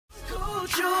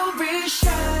jewelry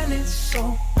shining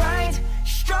so bright.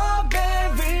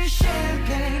 Strawberry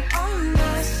champagne on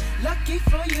us. Lucky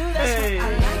for you, that's what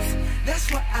I like.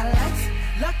 That's what I like.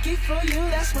 Lucky for you,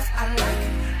 that's what I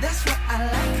like. That's what I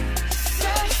like.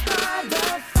 Sex by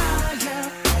the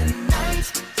fire at night.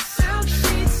 Silk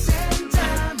sheets and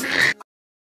diamonds.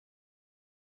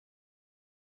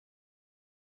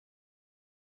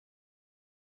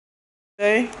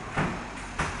 Hey.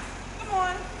 Good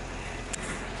morning.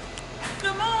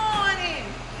 Good morning.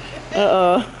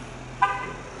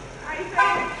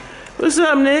 What's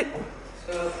up, Nick?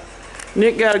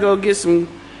 Nick gotta go get some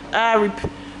eye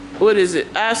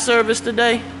service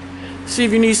today. See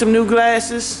if you need some new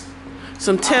glasses,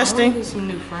 some testing. I need some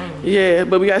new frames. Yeah,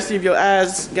 but we gotta see if your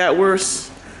eyes got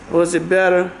worse or is it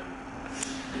better.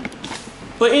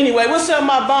 But anyway, what's up,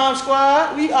 my bomb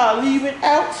squad? We are leaving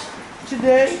out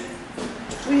today.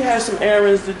 We have some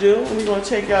errands to do, and we're gonna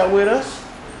take y'all with us.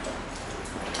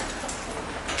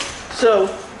 So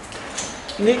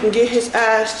Nick can get his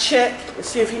eyes checked and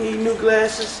see if he need new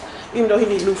glasses, even though he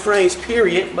need new frames,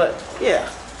 period. But yeah,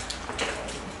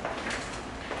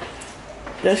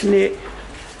 that's Nick,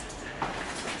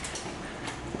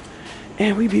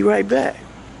 and we be right back.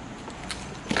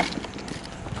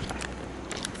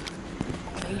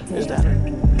 Is that it?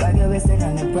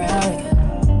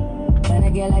 When I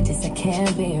get like this, I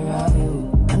can't be around you.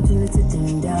 I'm too little to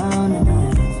dim down the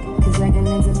night, 'cause I can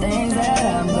into things that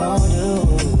I'm gon' do.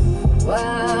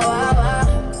 Wow, wow, wow.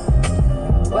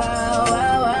 Wow,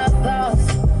 wow, wow, thoughts.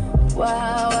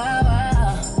 Wow, wow,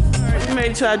 wow. Alright, we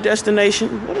made it to our destination.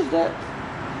 What is that?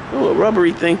 Oh, a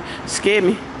rubbery thing. Scared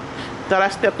me. Thought I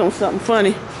stepped on something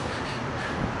funny.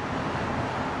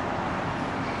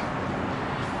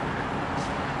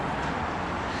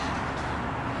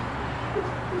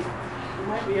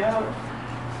 Might be out.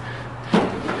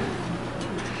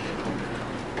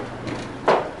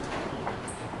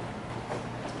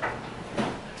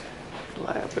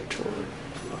 Laboratory.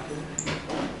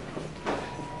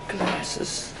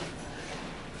 Glasses.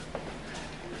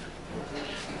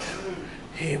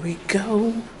 Here we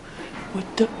go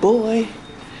with the boy,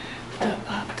 the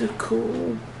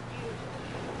optical.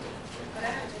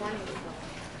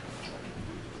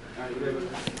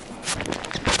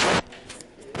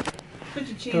 Put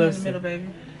your chin in the middle, baby.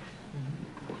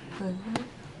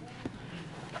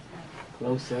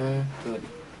 Closer. Good.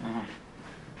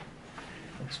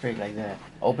 Look straight like that.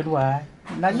 Open wide.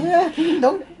 Not yet.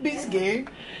 Don't be scared.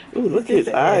 Ooh, look at his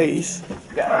eyes.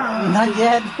 Not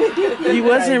yet. He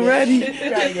wasn't ready.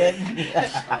 Not yet. You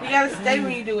gotta stay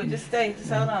when you do it. Just stay.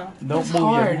 Just hold on. Don't move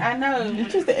your. I know.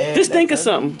 Just the edge. Just think of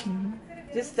something.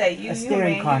 Just stay. You the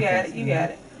man. You got it. You got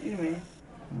it. You the man.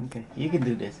 Okay, you can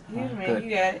do this. You the man. Good. You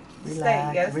got it. Relax, Stay.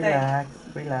 You gotta stay.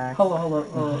 relax. Hold on.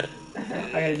 I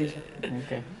gotta do something.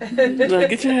 Okay. Look,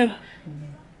 get your hand.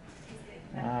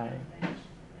 Alright.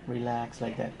 Relax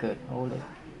like that. Good. Hold it.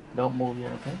 Don't move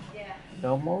yet, okay?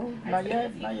 Don't move. Not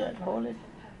yet. Not yet. Hold it.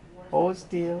 Hold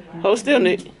still. Hold still,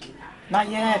 Nick. Not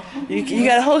yet. You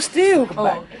gotta hold still.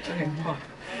 Oh, okay.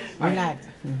 Relax.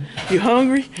 You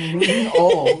hungry?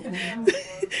 Oh.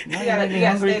 You gotta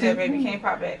stay there, baby. Can't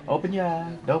pop back. Open your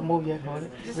eyes. Don't move yet. Hold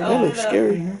it. Just That open looks it up.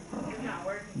 scary.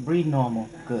 Breathe normal.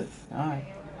 Good. Alright.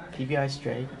 Keep your eyes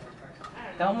straight.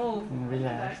 Don't move.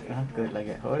 Relax. Good. Like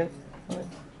that. Hold it. Hold it.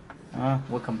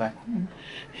 We'll come back.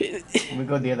 We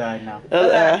go the other eye now.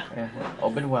 Yeah.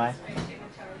 Open wide.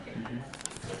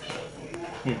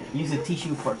 Here, use a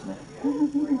tissue first, man.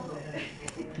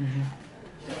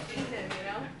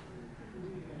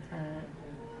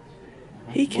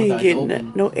 He can't get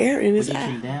no air in his Put your eye.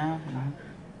 chin down.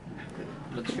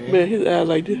 Look straight. Man, his eye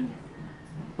like this.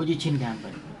 Put your chin down,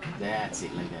 buddy. That's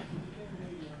it, like that.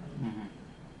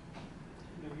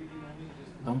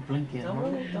 Don't blink yet.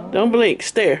 Hold it. Don't blink.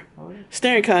 Stare.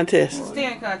 Staring contest.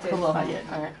 Staring contest. Not yet.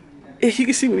 Alright. You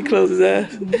can see when he closes his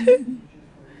eyes.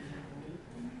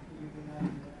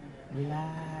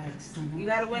 Relax. You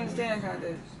gotta win the staring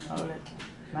contest. Hold it.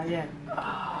 Not yet.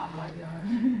 Oh my God.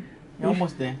 You're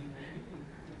almost there.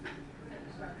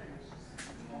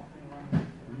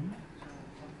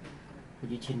 Put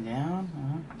your chin down.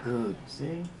 Good.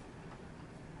 See?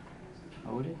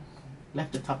 Hold it.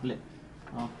 Left the top lip.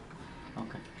 Oh.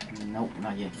 Okay. Nope,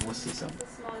 not yet. We'll see something. The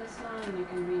smallest line you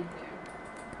can read there.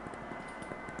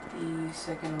 The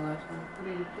second last one.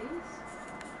 Read it, please.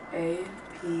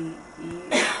 A-P-E-O-T-P.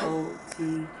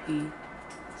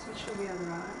 Switch to the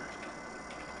other eye.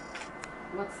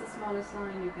 What's the smallest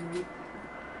line you can read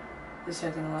there? The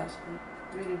second last one.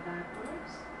 Read it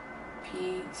backwards.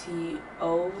 P-T-O-E-P-A.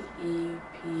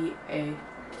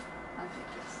 Perfect.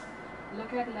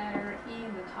 Look at letter E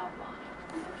in the top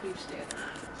line. Keep still.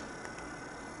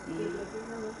 You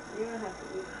don't have to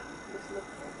eat. Just look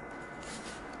for it.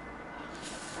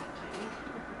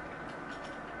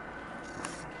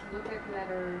 Look at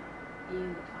letter E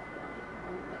in the top line.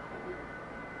 One letter E.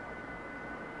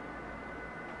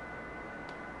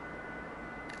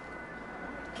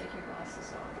 Take your glasses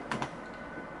off.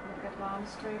 Look at mom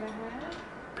straight ahead.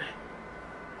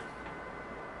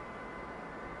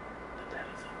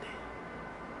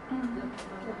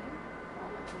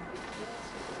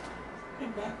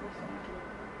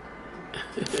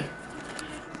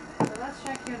 So let's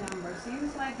check your number.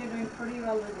 Seems like you're doing pretty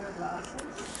well with your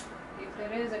glasses. If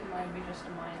there is, it might be just a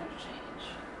minor change.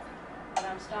 But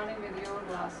I'm starting with your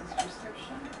glasses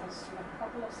prescription because you have a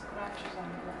couple of scratches on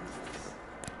your lenses.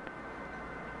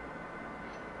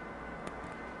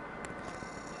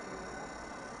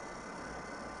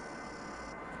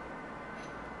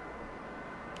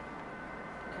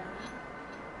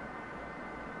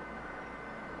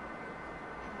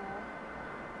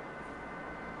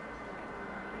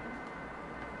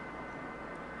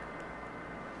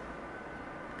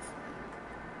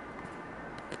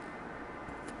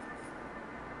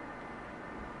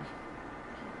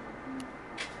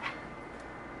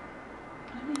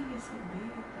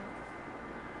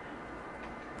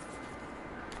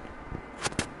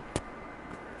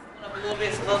 A little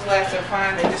bit, so those glasses are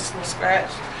fine. They just will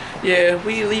scratch. Yeah,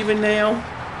 we leaving now.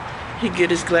 He get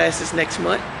his glasses next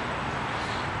month.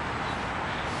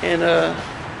 And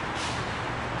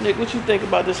Nick, what you think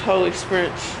about this whole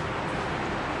experience?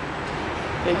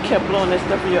 They kept blowing that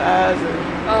stuff in your eyes.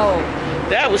 Oh.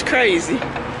 That was crazy.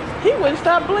 He wouldn't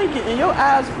stop blinking, and your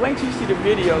eyes. Wait till you see the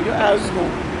video. Your eyes is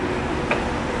going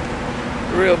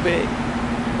real big.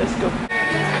 Let's go.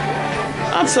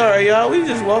 I'm sorry, y'all. We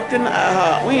just walked in the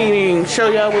IHOP. We ain't even show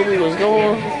y'all where we was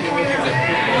going.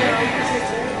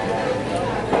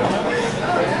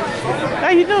 How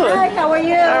you doing? Hi, how are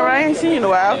you? All right, I ain't seen you in a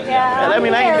while. Yeah, I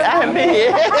mean, I haven't been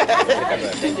here.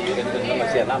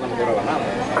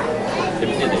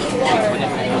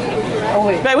 Oh,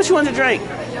 wait. Babe, what you want to drink?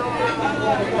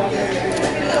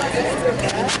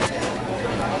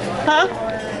 Huh?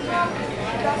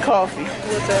 Coffee.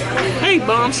 Hey,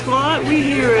 Bomb Squad. We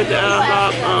here at the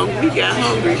IHOP. We got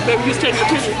hungry. Baby, you was taking a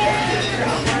picture?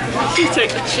 She's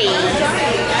taking cheese.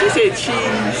 She said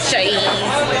cheese. Cheese.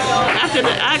 After the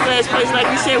eyeglass place, like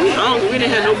we said, we hungry. We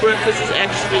didn't have no breakfast. It's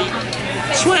actually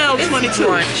 12:22.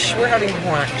 Brunch. We're having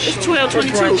brunch. It's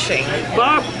 12:22.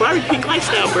 Barbie Pink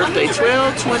Lifestyle birthday,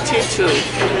 12:22.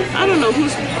 I don't know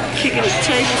who's kicking his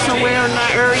table somewhere in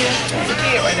that area,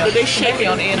 but they shaking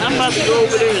on the end. I'm about to go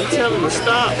over there and tell them to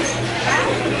stop.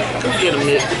 Go get him,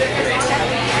 Nick.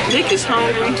 Nick is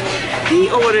hungry. He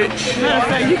ordered, matter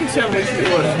of fact, you can tell me what you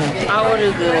ordered. I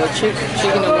ordered the chicken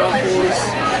and waffles.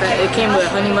 It came with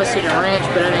honey mustard and ranch,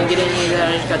 but I didn't get any of that.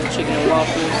 I just got the chicken and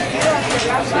waffles.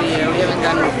 So yeah, we haven't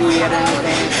gotten no food yet or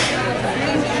anything.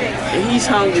 And he's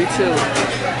hungry too.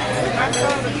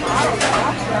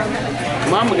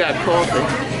 Mama got coffee.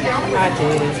 I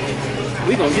did.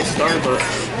 We gonna get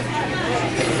Starbucks.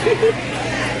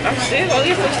 I'm still gonna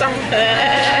get some Starbucks.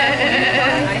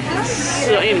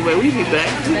 So anyway, we be back.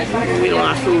 We don't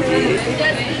have food yet.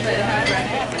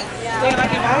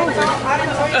 Like an hour.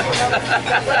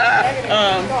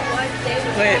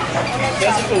 Wait,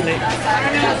 that's the food, Nick.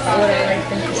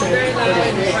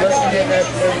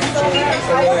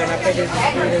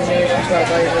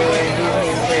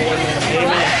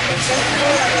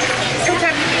 Every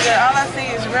time you do that, all I see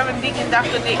is Reverend Deacon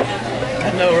Dr. Nick.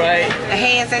 I know, right? The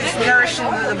hands that's nourishing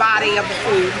the body of the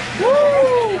food.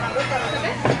 Woo!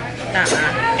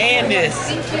 And this.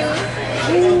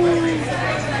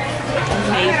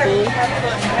 Maple,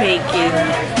 bacon,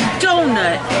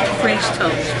 donut, French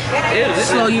toast.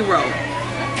 Slow you roll.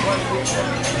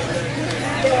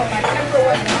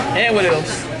 And what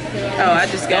else? Oh, I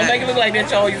just Don't got. make it look like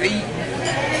that's all you eat.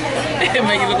 Make it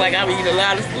look like I'm eating a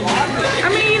lot of food. I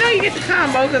mean, you know, you get the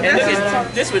combo because And look that's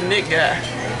at this what Nick got.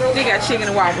 they got chicken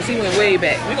and waffles. He went way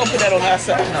back. We're gonna put that on our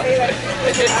side. No.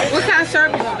 What kind of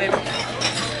syrup you want, baby?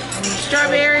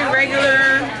 Strawberry,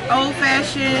 regular, old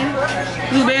fashioned,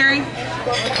 blueberry.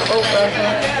 Old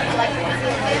fashioned.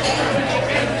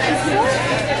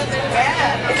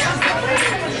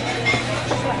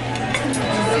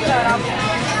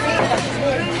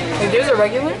 There's a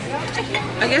regular?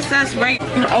 I guess that's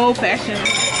regular, old fashioned.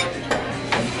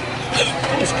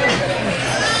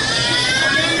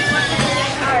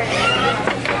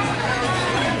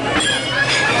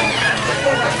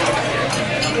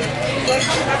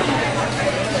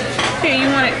 Here, you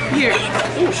want it? Here.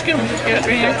 Ooh, skip them. Right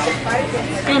here.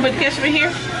 You want to put the ketchup in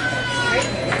here?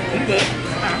 You good.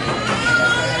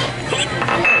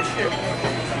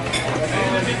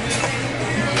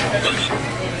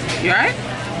 You alright?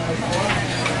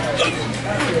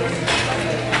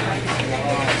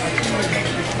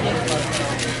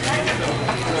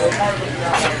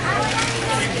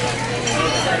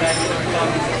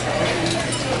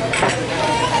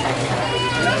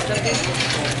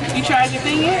 You tried your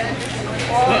thing yet?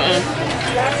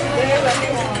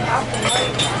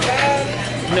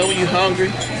 You know when you're hungry,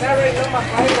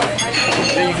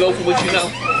 then you go for what you know.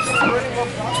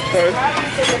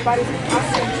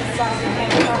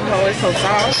 Oh, it's so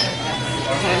soft.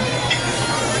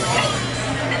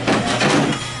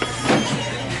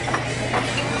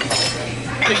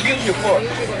 So use your fork.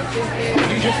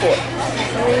 Use your fork.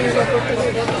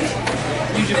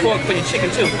 Use your fork for your chicken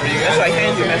too. That's like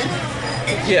hand your message.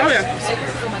 Yeah. Oh, yeah.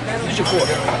 Use your fork.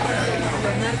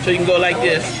 So you can go like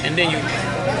this, and then you.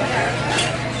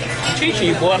 I'm teaching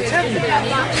you, boy. I'm telling you. The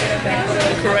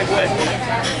correct way.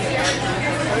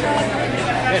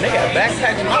 Man, they got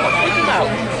backpacks and all. Check them out.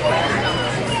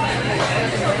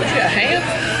 What you got, ham?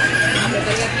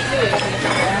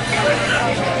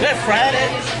 Is that fried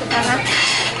eggs?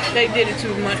 They did it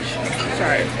too much.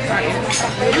 Sorry.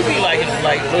 You be like a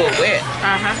little wet.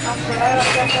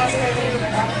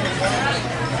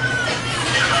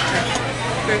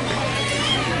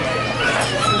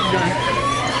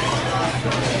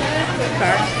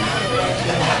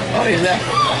 Oh, he's that.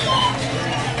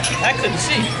 I couldn't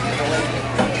see.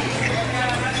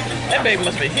 That baby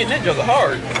must have been hitting that joker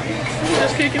hard.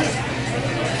 Just kicking it.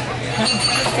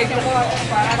 Kicking it.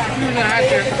 Who's out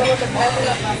there?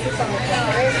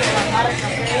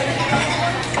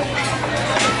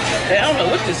 Hey, I don't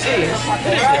know what this is. What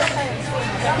is this?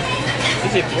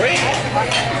 Is it bread?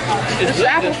 It's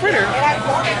apple fritter.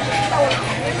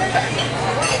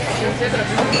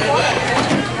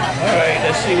 Alright,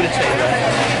 let's see what it tastes like.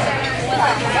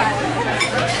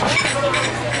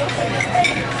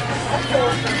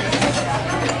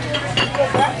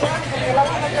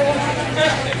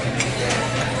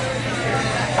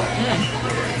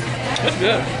 That's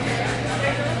good.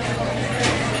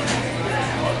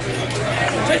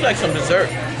 It tastes like some dessert.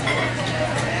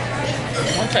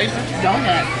 What taste it?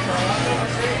 Donut.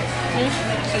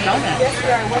 It's a donut.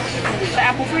 It's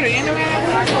apple fritter. You know what?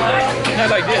 Not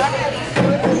like this.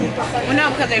 Well, no,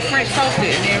 because they French toasted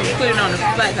it and then put it on the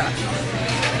flat top.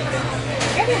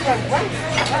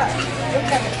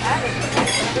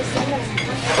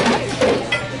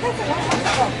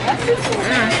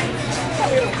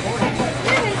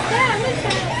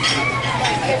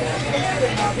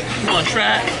 You wanna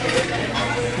try it?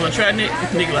 You wanna try it, Nick?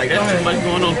 Nick like, that's too much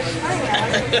going on.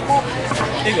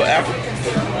 Here you go, apple.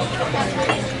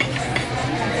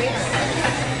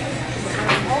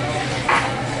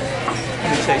 Let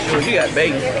me take sure you got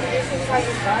bacon.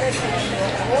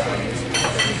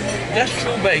 That's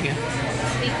true bacon.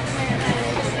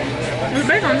 There's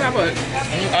bacon on top of it.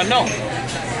 I know.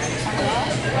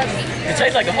 It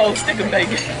tastes like a whole stick of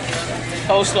bacon.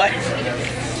 Whole slice.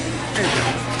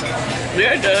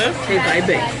 Yeah, it does. Tastes like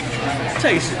bacon.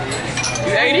 Taste it.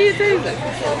 You ate it? Taste it.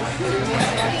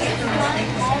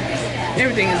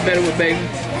 Everything is better with bacon.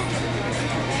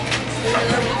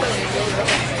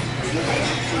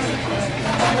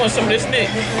 You want some of this, Nick?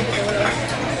 You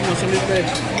want some of this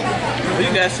bacon? Oh,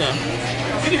 you got some.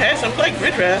 You can have some like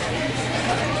rich wrap.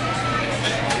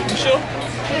 You sure?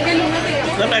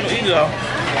 I'm not gonna eat it all.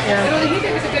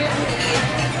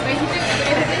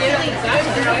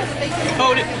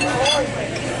 Hold it.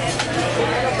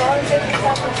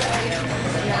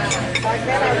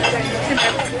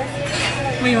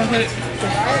 Where you want to put it?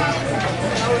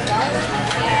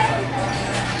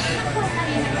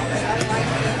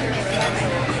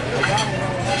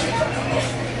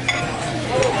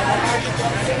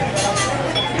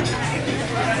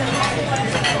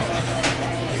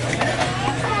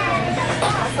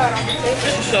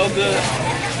 This is so good. I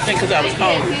think because I was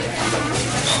hungry.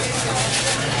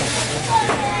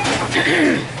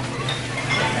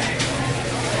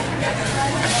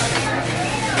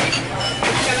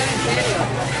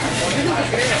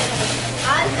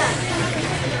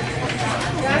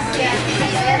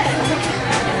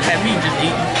 Have me just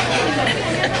eating.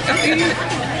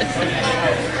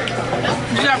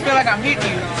 You don't feel like I'm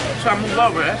hitting you, so I move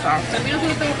over, that's all.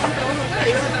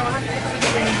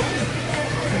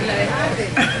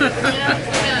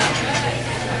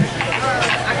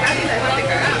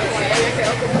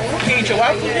 Can you eat your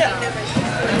waffle? Yeah.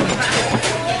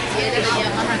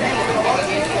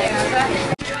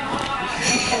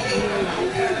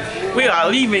 We are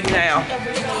leaving now.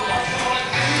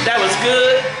 That was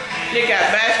good. They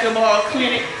got basketball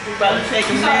clinic. We're about to take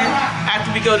them there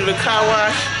after we go to the car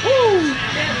wash. Woo!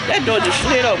 That door just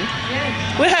slid open.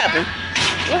 What happened?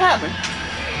 What happened?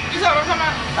 You saw what I'm talking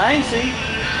about? I ain't see.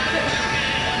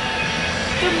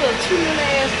 Them little 2 little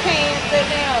ass pants that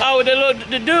down. Oh,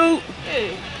 the dude?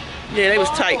 Yeah. Yeah, they was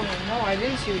tight. No, I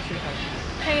didn't see what you had.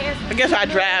 Pants. I guess I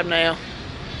drive now.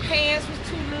 Pants was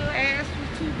too little, ass was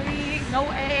too big, no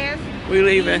ass. We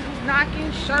leaving. Knees was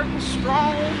knocking, shirt was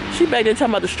strong. She back there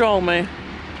talking about the strong man.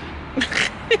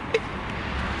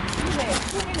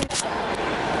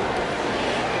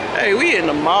 Hey, we in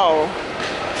the mall.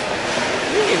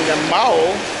 We in the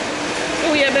mall.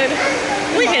 Oh yeah, baby.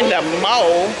 We in the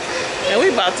mall. And we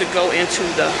about to go into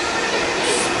the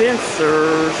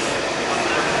Spencer's.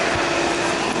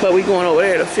 But we going over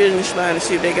there to finish line to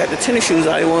see if they got the tennis shoes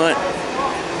I want.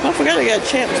 I forgot they got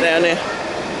Champs down there.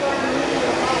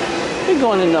 We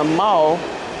going in the mall.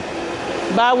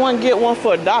 Buy one, get one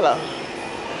for $1.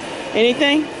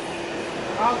 Anything?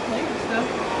 All clean stuff.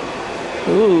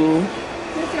 Ooh.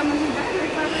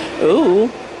 Ooh.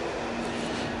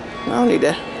 I don't need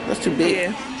that. That's too big.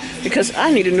 Yeah. Because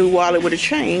I need a new wallet with a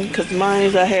chain. Because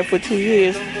mine I had for 2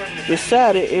 years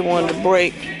decided it wanted to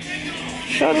break.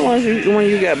 Show the one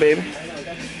you got, baby.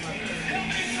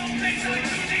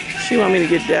 She want me to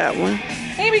get that one.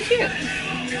 Hey, be cute.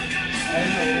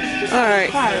 All right.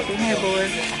 Hot up in here, boy.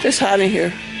 It's hot in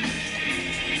here.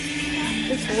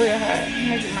 It's real hot. I'm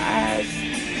making my eyes.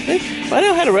 Why they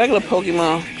don't have a regular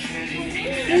Pokemon?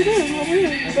 It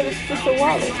is, but it's just a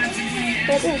wallet.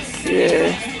 That is.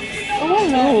 Yeah. Oh,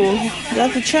 no.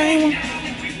 That's the chain one?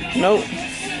 Nope.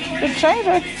 The chain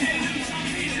right.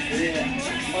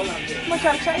 How much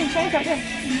out of chain? Chain right there.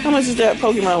 How much is that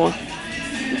Pokemon one?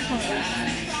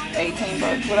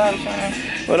 $18 without a chain.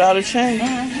 Without a chain?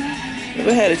 Mm-hmm. If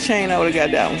it had a chain, I would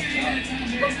have got that one.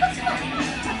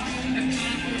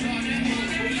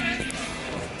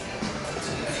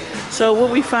 So what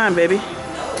we find, baby? I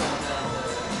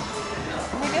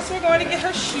guess we're going to get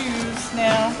her shoes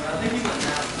now.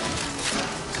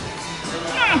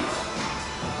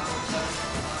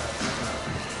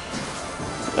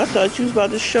 I thought you was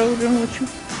about to show them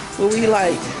what we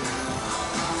like.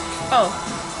 Oh.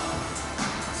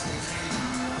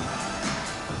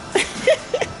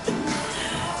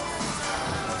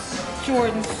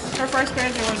 Jordans. Her first pair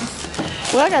of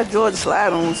Jordans. Well, I got Jordan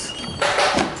slide-ons.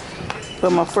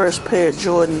 But my first pair of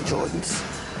Jordans.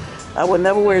 I would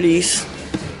never wear these.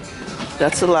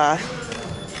 That's a lie.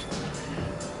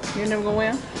 You're never gonna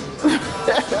wear them?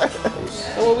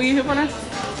 So what were you here for now?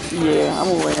 Yeah, I'm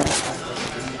gonna wear them.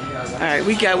 Alright,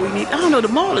 we got what we need. I don't know, the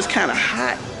mall is kind of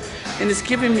hot. And it's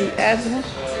giving me asthma.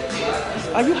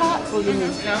 Are you hot? Or you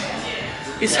mean? No.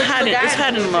 It's hot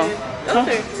in the mall. Huh?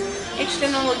 Interested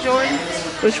in little Jordan?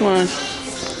 Which ones?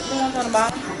 The ones on the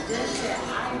bottom.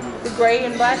 The gray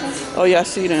and black ones. Oh yeah, I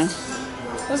see them.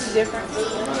 What's the difference?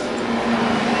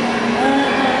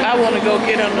 I want to go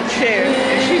get on the chair,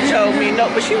 and she told me no,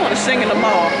 but she want to sing in the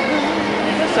mall.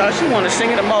 That's all. She want to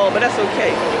sing in the mall, but that's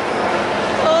okay.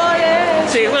 Oh yeah.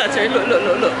 See what I tell you?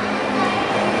 Look.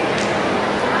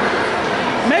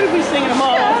 Maybe we sing in the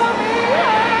mall.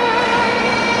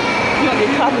 You don't get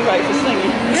copyright for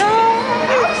singing. No,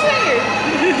 I'm singing.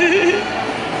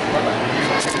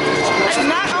 I'm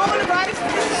not on the right.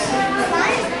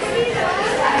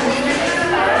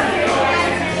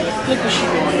 Look what she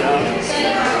doing, y'all.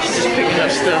 She's just picking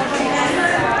up stuff.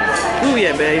 Ooh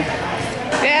yeah, babe.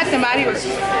 Bath and Body Works.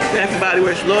 Bath and Body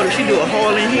Works. Lord, if she do a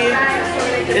haul in here,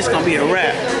 it's gonna be a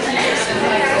wrap.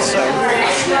 So,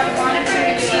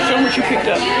 show them what you picked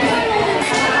up.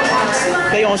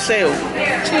 They on sale.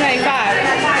 $2.95.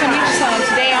 Come get you some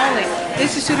today only.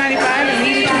 This is $2.95 and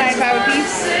these are $2.95 a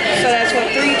piece. So that's what,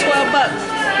 $12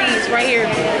 these right here.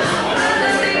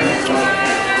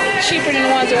 Cheaper than the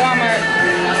ones at Walmart.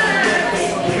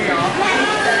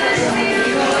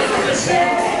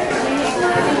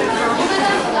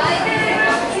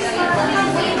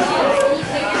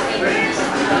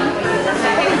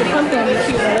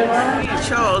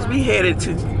 Charles, we headed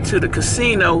to the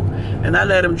casino, and I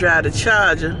let him drive the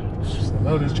Charger.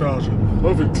 Love this Charger.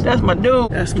 Love it. That's my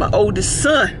dude. That's my oldest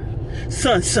son.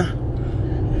 Son.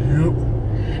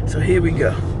 Yep. So here we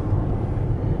go.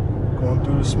 Going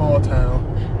through the small town.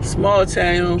 Small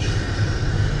town.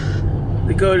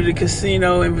 We go to the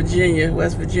casino in Virginia,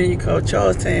 West Virginia, called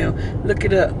Charlestown. Look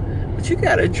it up. But you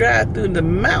gotta drive through the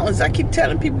mountains. I keep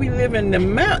telling people we live in the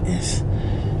mountains.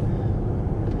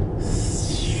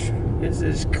 This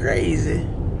is crazy.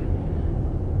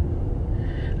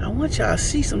 I want y'all to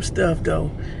see some stuff though.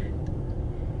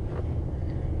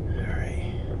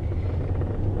 Alright.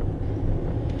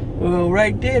 Well,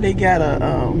 right there they got a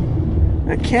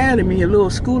academy, a little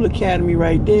school academy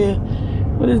right there.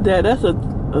 What is that? That's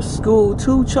a school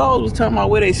too. Charles was talking about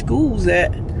where they schools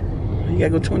at. You gotta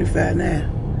go 25 now.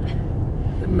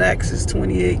 Max is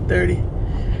 28.30.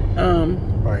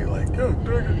 Right, like, good,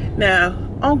 nigga. Now,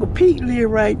 Uncle Pete live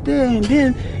right there, and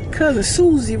then Cousin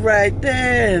Susie right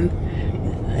there,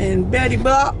 and Betty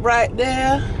Bob right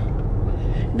there.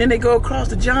 Then they go across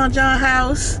the John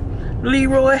house,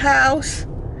 Leroy house.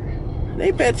 I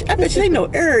bet you they know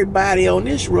everybody on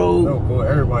this road. No, boy,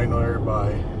 everybody know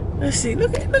everybody. Let's see,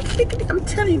 look at I'm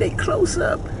telling you, they close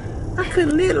up. I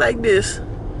couldn't live like this.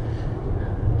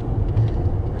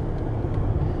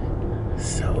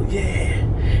 So yeah.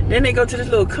 Then they go to this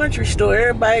little country store.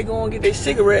 Everybody go and get their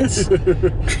cigarettes.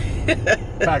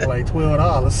 Back like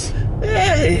 $12.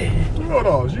 Hey.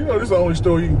 $12. You know this is the only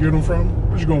store you can get them from.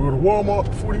 What, you gonna go to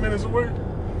Walmart 40 minutes away?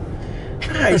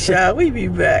 Alright, y'all, we be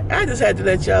back. I just had to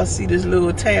let y'all see this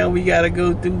little town we gotta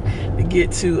go through to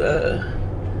get to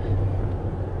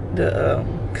the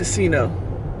casino.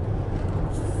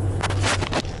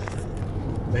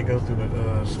 They go through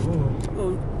the saloon.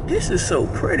 Oh, this is so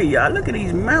pretty, y'all. Look at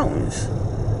these mountains.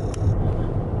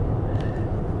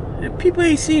 If people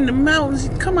ain't seen the mountains,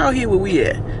 come out here where we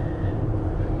at.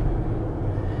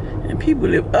 And people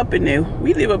live up in there.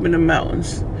 We live up in the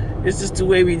mountains. It's just the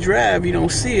way we drive. You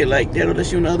don't see it like that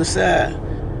unless you're on the other side.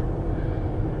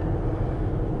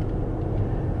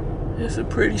 It's a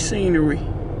pretty scenery.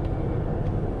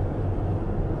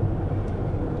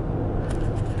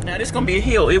 Now this gonna be a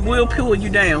hill. It will pull you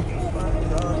down.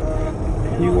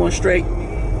 You going straight.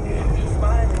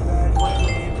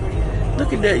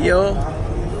 Look at that, y'all.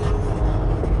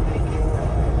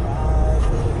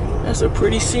 That's a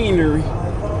pretty scenery.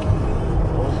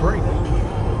 Oh, great.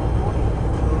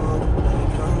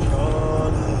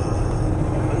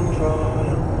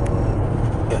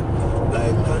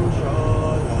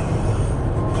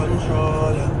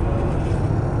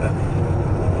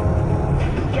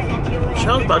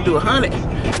 Sean's about to do 100.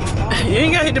 You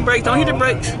ain't gotta hit the brakes. Don't hit the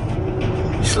brakes.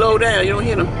 You slow down. You don't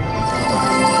hit them.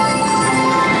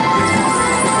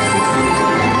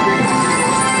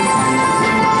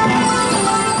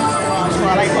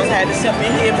 I ain't supposed to have this up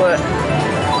in here, but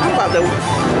I'm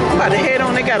about to head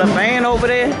on. They got a van over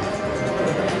there,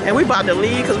 and we about to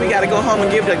leave because we got to go home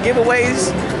and give the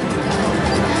giveaways.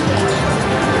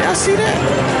 Y'all see that?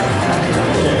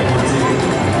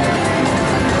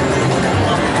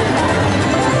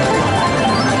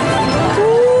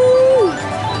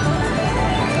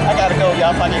 I gotta go,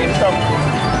 y'all, if I get in trouble.